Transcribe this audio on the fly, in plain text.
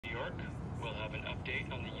Park. We'll have an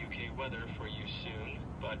update on the UK weather for you soon,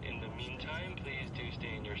 but in the meantime, please do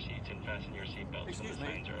stay in your seats and fasten your seatbelts when the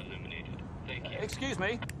signs are illuminated. Thank you. Excuse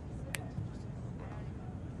me.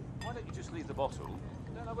 Why don't you just leave the bottle?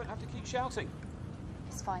 Then I won't have to keep shouting.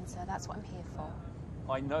 It's fine, sir. That's what I'm here for.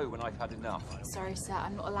 I know when I've had enough. Sorry, sir.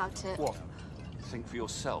 I'm not allowed to... What? Think for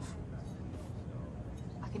yourself.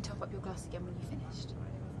 I can top up your glass again when you're finished.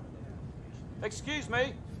 Excuse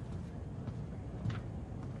me.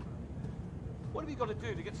 What have you got to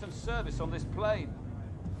do to get some service on this plane?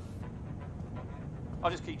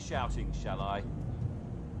 I'll just keep shouting, shall I?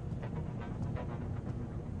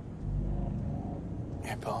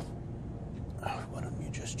 Hey, Paul. Why don't you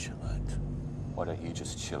just chill out? Why don't you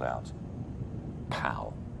just chill out,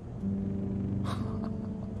 pal?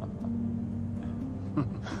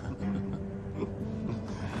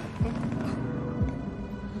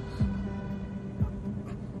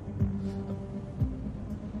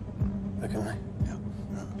 Look at me. Yeah.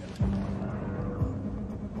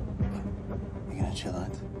 You gonna chill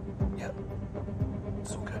out? Yeah,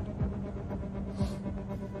 it's all good.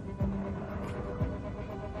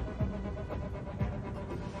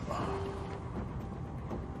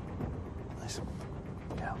 Nice.